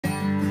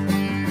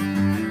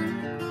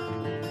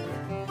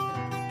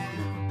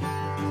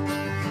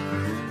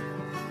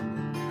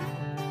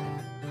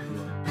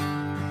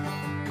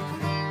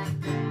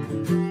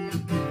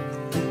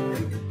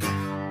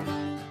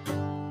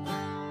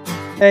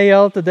Hey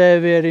all, today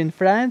we're in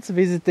France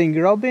visiting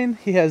Robin.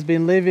 He has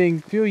been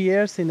living a few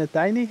years in a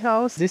tiny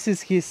house. This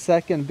is his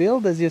second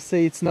build. As you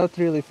see, it's not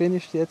really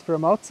finished yet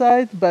from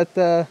outside, but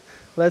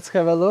let's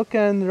have a look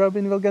and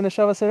Robin will gonna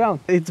show us around.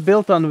 It's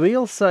built on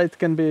wheels, so it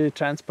can be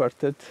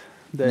transported.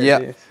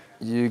 Yeah,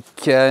 you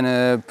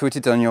can put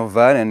it on your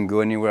van and go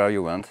anywhere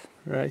you want.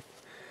 Right.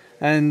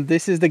 And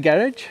this is the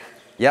garage?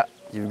 Yeah,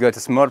 you've got a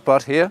small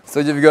part here. So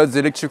you've got the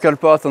electrical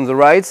part on the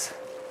right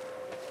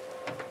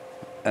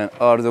and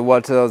all the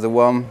water, the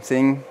warm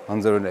thing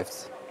on the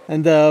left.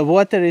 And the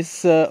water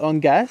is on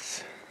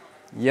gas?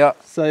 Yeah.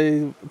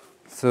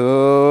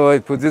 So I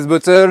put this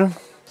bottle.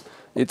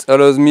 It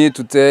allows me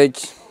to take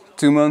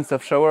 2 months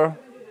of shower.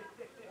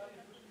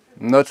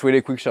 Not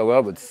really quick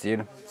shower, but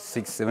still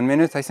 6-7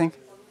 minutes, I think.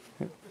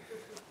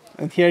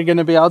 And here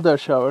gonna be outdoor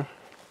shower?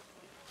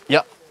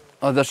 Yeah,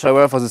 outdoor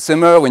shower for the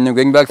summer. When you're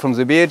going back from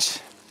the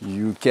beach,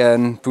 you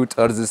can put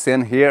all the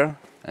sand here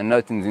and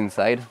not in the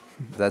inside.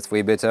 That's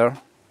way better.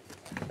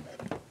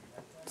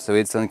 So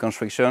it's on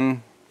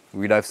construction.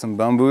 We'll have some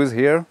bamboos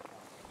here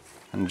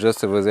and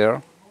just over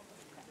there.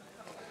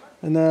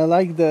 And I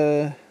like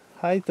the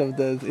height of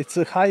it's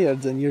higher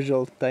than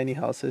usual tiny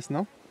houses,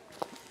 no?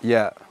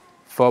 Yeah,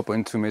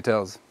 4.2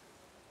 meters.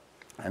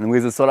 And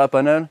with the solar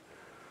panel,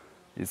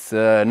 it's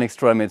an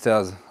extra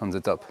meters on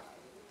the top.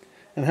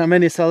 And how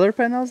many solar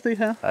panels do you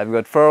have? I've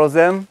got 4 of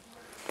them.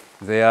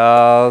 They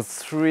are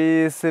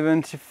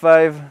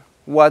 375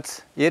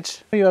 watts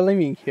each. You are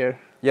living here?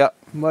 Yeah.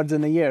 More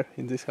than a year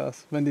in this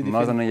house. When did you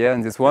More than a year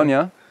in this one,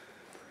 yeah.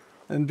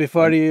 And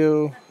before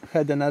you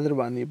had another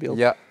one you built?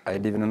 Yeah, I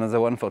live in another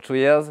one for 2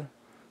 years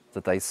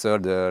that I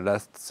sold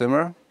last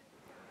summer.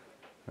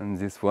 And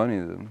this one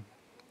is...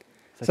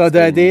 So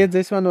the idea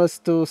this one was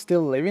to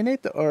still live in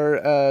it,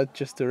 or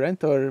just to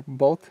rent, or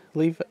both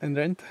live and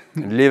rent?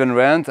 Live and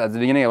rent. At the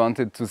beginning I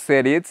wanted to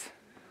sell it,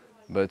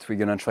 but we're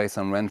gonna try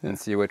some rent and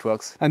see how it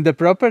works. And the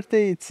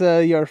property, it's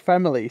your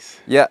family's?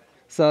 Yeah.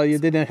 So you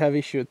didn't have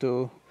issue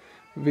to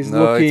with no,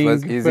 looking? No, it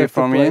was easy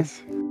for me.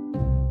 Place?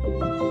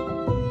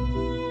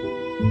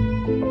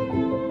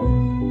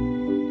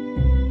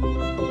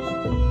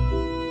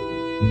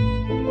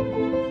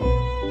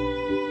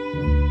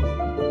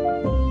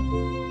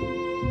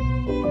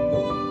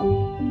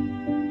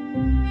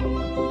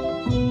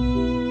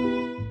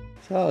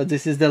 So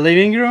this is the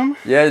living room?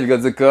 Yeah, you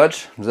got the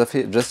couch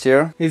just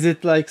here. Is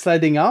it like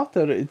sliding out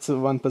or it's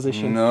one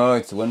position? No,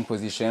 it's one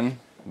position,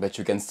 but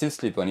you can still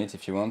sleep on it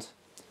if you want.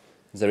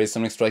 There is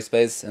some extra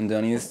space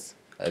underneath.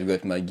 I've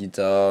got my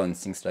guitar and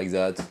things like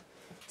that.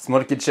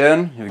 Small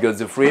kitchen, you've got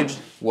the fridge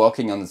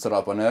working on the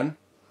solar panel.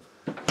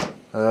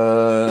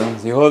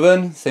 The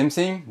oven, same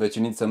thing, but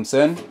you need some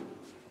sun.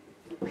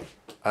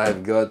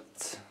 I've got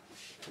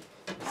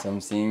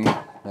something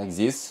like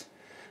this.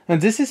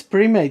 And this is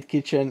pre-made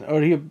kitchen,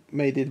 or you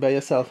made it by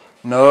yourself?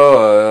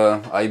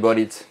 No, I bought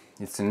it.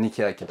 It's an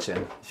IKEA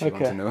kitchen, if you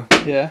want to know.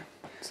 Yeah.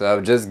 So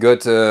I've just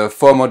got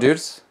 4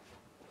 modules,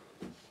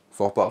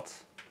 4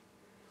 parts.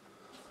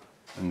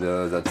 And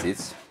that's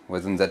it.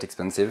 Wasn't that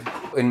expensive.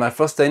 In my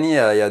first tiny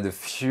I had a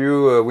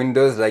few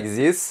windows like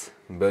this,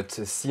 but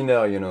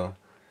thinner, you know.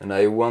 And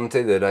I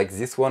wanted like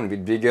this one a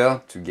bit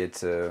bigger to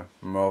get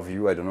more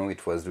view. I don't know,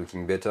 it was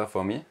looking better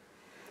for me.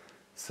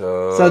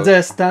 So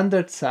the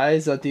standard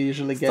size that you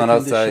usually get in the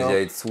size, shop? Yeah,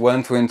 it's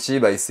 120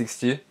 by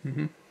 60.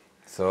 Mm-hmm.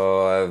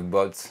 So I've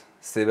bought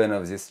 7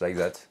 of this like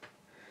that.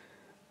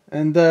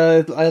 And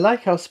I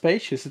like how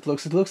spacious it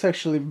looks. It looks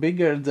actually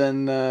bigger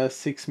than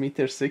 6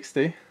 meters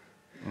 60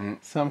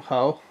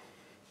 somehow.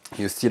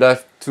 You still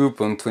have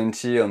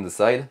 2.20 on the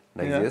side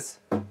like this.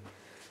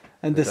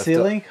 And the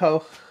ceiling,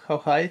 how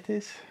high it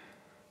is?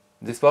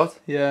 This part?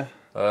 Yeah.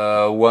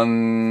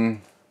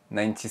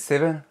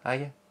 197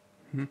 high.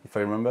 If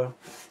I remember,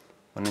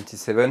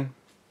 197.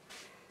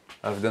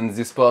 I've done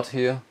this part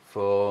here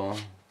for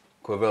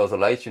cover the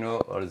light, you know,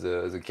 or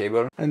the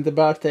cable. And the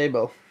bar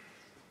table.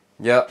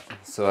 Yeah,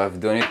 so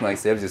I've done it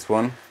myself, this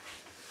one.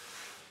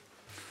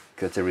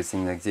 Cut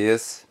everything like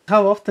this.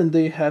 How often do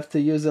you have to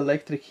use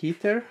electric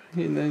heater?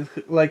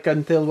 Like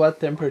until what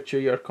temperature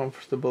you're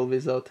comfortable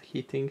without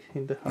heating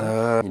in the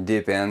house? It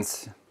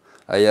depends.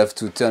 I have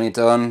to turn it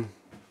on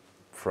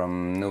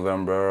from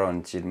November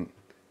until...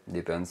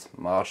 depends,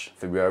 March,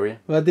 February.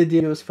 What did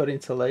you use for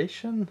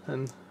insulation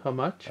and how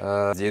much?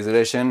 The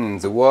isolation in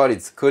the wall,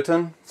 it's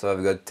cotton. So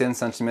I've got 10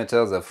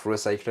 centimeters of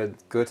recycled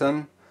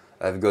cotton.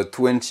 I've got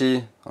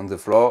 20 on the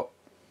floor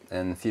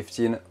and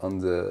 15 on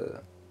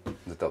the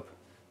top.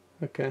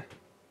 Okay.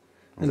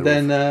 And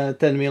then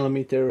 10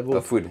 millimeter wood.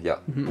 Of wood, yeah.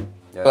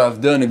 Yeah. I've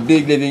done a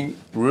big living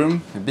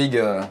room, a big,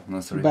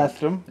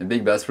 bathroom. A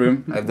big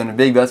bathroom. I've done a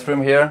big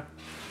bathroom here.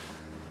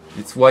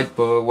 It's wide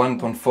for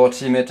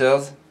 1.40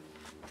 meters.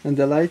 And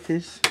the light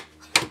is?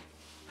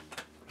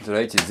 The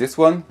light is this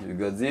one. You've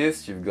got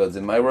this, you've got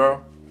the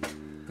mirror.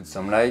 Put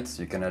some lights,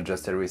 you can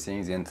adjust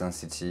everything, the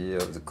intensity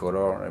of the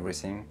color,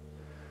 everything.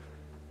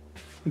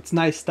 It's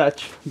nice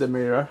touch, the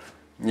mirror.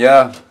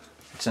 Yeah,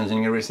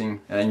 changing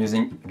everything. And I'm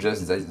using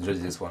just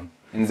this one.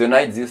 In the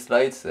night, these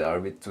lights are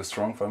a bit too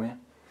strong for me.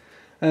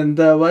 And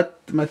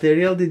what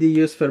material did you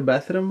use for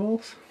bathroom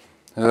walls?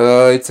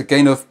 It's a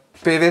kind of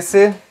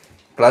PVC,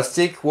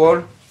 plastic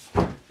wall.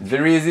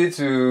 Very easy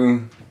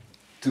to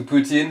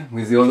put in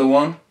with the other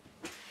one.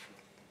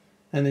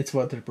 And it's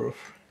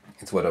waterproof.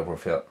 It's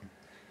waterproof, yeah.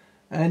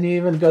 And you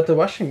even got a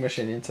washing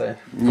machine inside.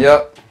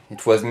 Yeah,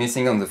 it was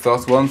missing on the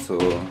first one, so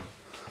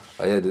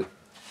I had a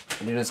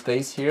little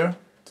space here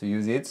to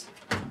use it.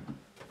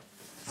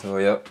 So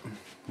yeah,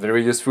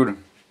 very useful.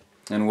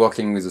 And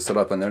working with the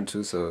solar panel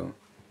too, so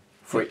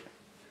free.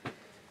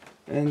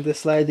 And the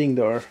sliding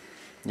door.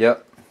 Yeah.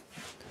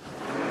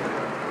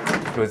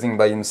 Closing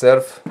by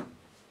himself.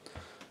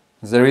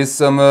 There is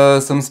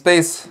some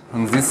space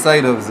on this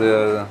side of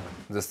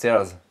the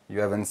stairs. You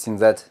haven't seen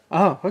that.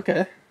 Oh,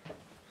 okay.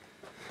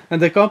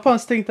 And the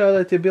compound stink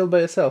toilet you built by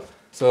yourself?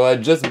 So I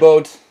just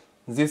bought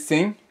this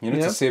thing, you know,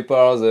 Yep. to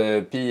separate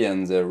the pee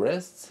and the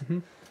rest,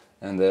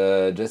 and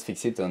just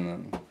fix it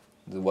on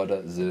the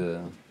water,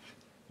 the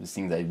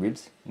things I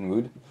built in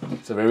wood.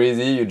 So very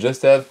easy. You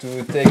just have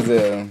to take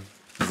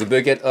the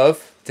bucket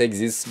off, take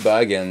this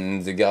bag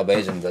and the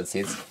garbage, and that's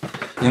it.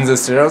 In the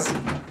stairs.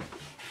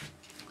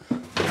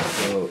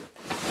 So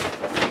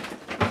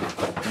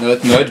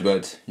not much,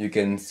 but you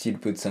can still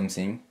put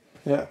something.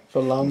 Yeah,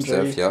 for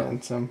laundry Stuff, yeah.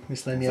 and some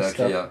miscellaneous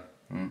Exactly, stuff.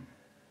 yeah. Mm.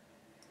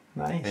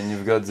 Nice. And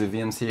you've got the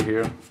VMC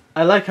here.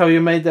 I like how you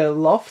made a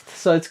loft,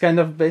 so it's kind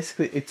of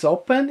basically, it's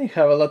open, you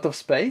have a lot of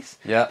space.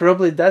 Yeah.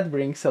 Probably that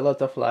brings a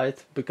lot of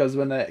light, because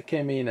when I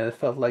came in I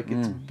felt like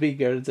it's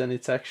bigger than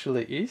it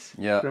actually is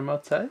from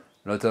outside.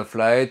 Lot of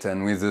light,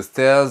 and with the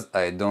stairs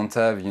I don't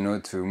have, you know,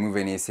 to move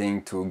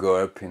anything to go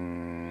up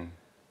in.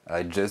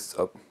 I just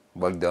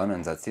walk down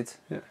and that's it.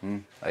 Yeah.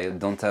 I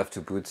don't have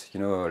to put, you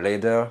know, a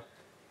ladder.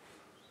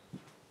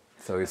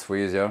 So it's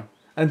way easier.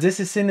 And this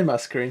is cinema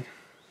screen.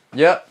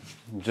 Yeah,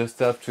 just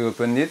have to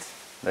open it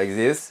like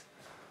this.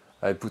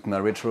 I put my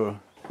retro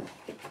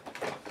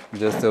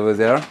just over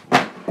there.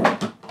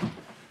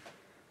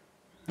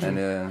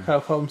 And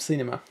Have home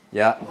cinema.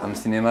 yeah, home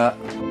cinema.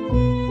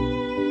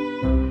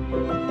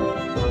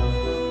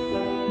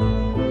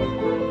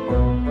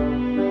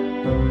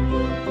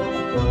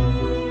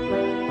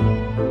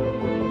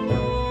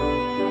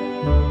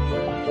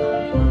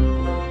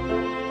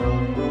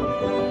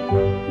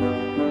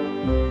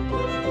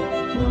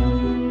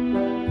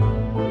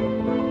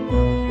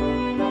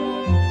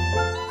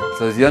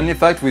 So the only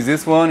fact with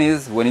this one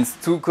is when it's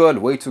too cold,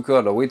 way too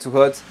cold or way too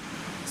hot,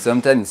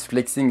 sometimes it's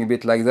flexing a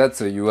bit like that,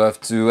 so you have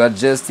to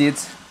adjust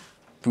it,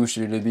 push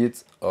a little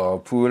bit or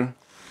pull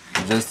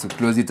just to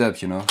close it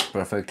up, you know,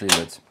 perfectly,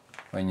 but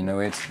when you know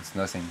it, it's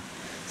nothing.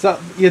 So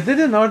you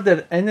didn't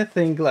order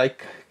anything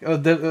like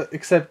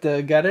except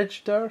the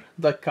garage door,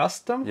 the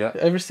custom. Yeah.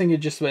 Everything you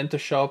just went to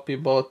shop, you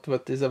bought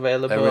what is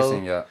available.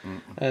 Everything, yeah.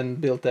 And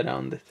built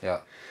around it. Yeah.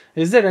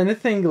 Is there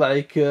anything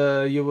like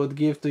you would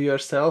give to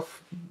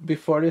yourself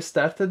before you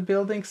started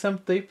building some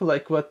tip,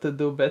 like what to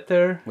do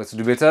better? What to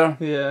do better?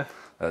 Yeah.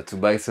 To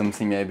buy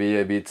something maybe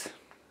a bit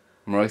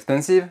more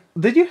expensive.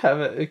 Did you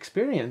have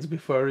experience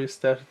before you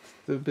started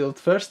to build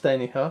first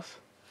tiny house?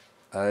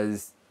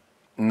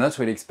 Not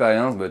really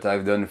experienced, but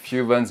I've done a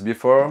few ones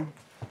before.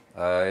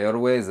 I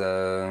always,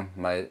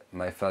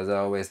 my father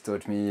always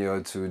taught me how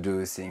to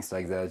do things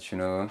like that, you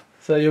know.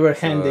 So you were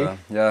handy.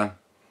 Yeah.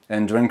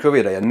 And during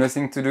COVID, I had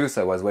nothing to do,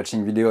 so I was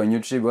watching video on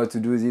YouTube how to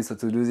do this, how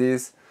to do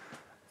this.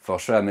 For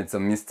sure, I made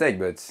some mistake,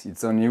 but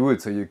it's only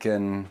wood, so you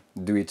can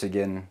do it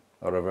again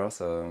all over.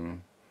 So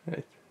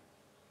Right.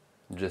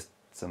 just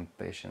some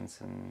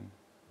patience and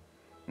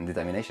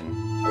determination.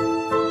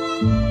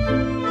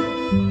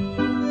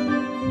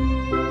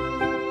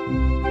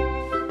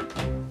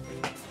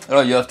 Oh,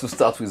 you have to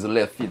start with the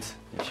left feet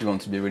if you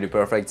want to be really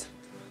perfect.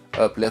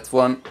 Up, left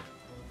one.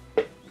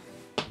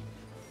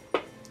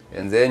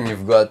 And then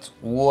you've got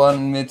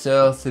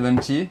 1.70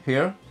 m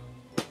here.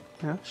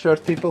 Yeah.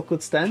 Short people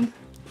could stand.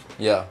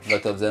 Yeah, a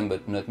lot of them,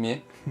 but not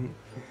me.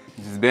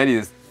 This bed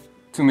is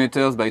 2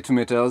 meters by 2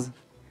 meters.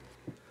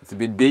 It's a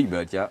bit big,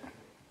 but yeah,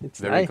 It's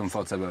very nice.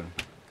 comfortable.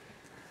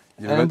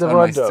 You've And the got all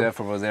my wardrobe.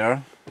 stuff over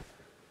there.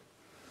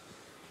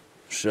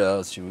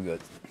 Shelves, you've got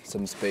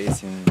some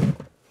space in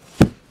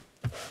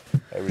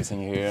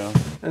everything here.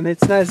 And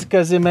it's nice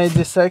because you made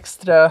this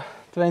extra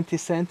 20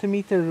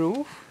 centimeter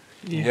roof.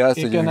 Yeah, so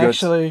you you've can got-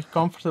 actually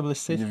comfortably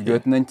sit. You've here.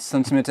 got 90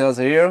 centimeters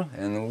here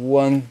and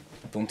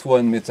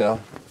 1.1 meter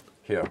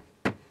here.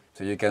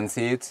 So you can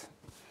see it.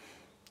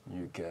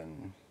 You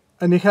can.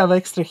 And you have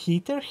extra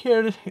heater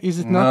here. Is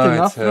it not No,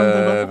 enough it's from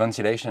the bottom?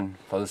 ventilation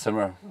for the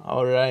summer.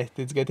 All right,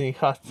 it's getting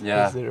hot.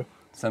 Yeah. Is there-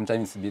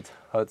 Sometimes it's a bit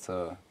hot,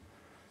 so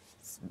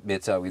it's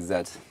better with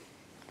that.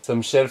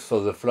 Some shelves for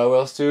the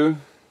flowers too.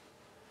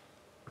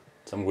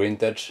 Some green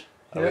touch,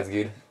 always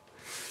good.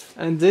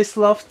 And this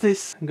loft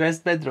is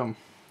guest bedroom.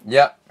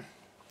 Yeah.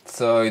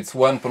 So it's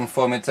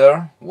 1.4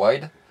 meter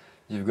wide.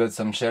 You've got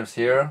some shelves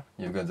here.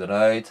 You've got the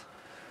light.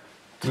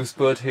 2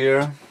 spots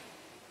here.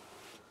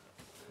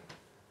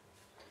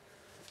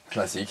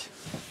 Classic.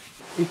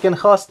 You can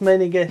host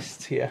many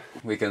guests here.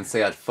 We can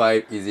stay at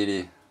 5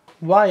 easily.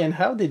 Why and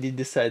how did you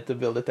decide to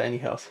build a tiny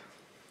house?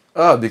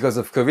 Oh, because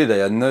of COVID, I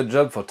had no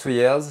job for 2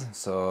 years,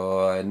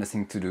 so I had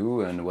nothing to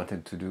do and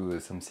wanted to do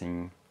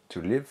something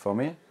to live for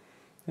me.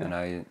 Yeah.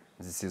 And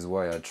this is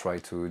why I try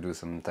to do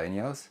some tiny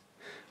house.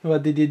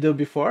 What did you do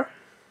before?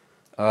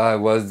 I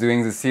was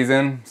doing the ski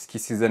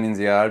season in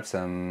the Alps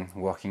and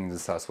working in the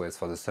southwest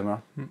for the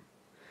summer.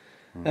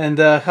 And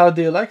how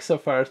do you like so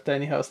far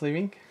tiny house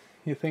living,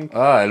 you think?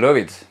 I love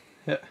it.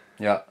 Yeah.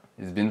 Yeah,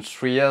 it's been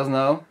 3 years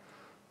now,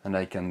 and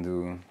I can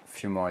do a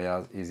few more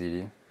years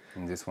easily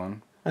in this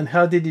one. And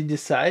how did you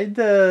decide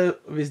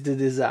with the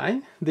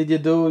design?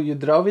 You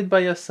draw it by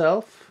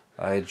yourself?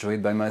 I drew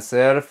it by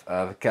myself.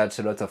 I've catch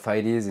a lot of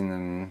ideas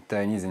in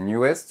tinies in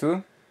US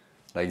too.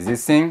 Like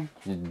this thing,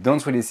 you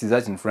don't really see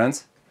that in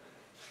France,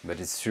 but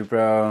it's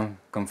super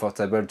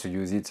comfortable to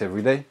use it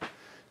every day.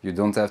 You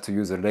don't have to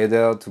use a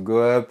ladder to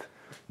go up,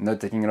 not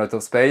taking a lot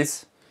of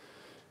space.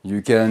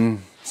 You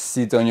can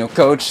sit on your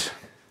couch.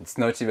 It's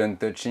not even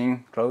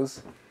touching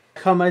clothes.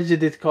 How much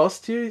did it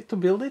cost you to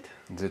build it?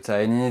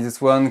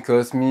 This one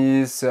cost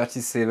me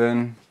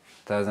 37,000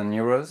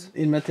 euros.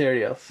 In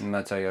materials? In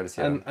materials,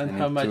 yeah. And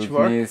how much it took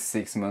work? me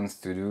 6 months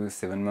to do,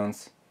 7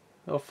 months.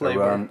 Of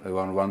labor?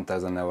 Around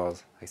 1,000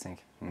 hours, I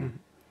think.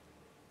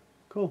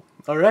 Cool.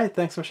 Alright,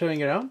 thanks for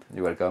showing around.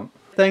 You're welcome.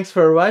 Thanks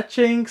for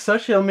watching.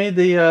 Social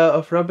media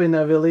of Robin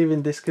I will leave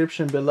in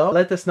description below.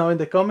 Let us know in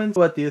the comments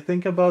what do you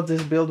think about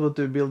this build. Would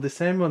you build the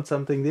same one,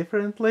 something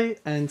differently?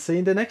 And see you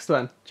in the next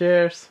one.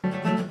 Cheers!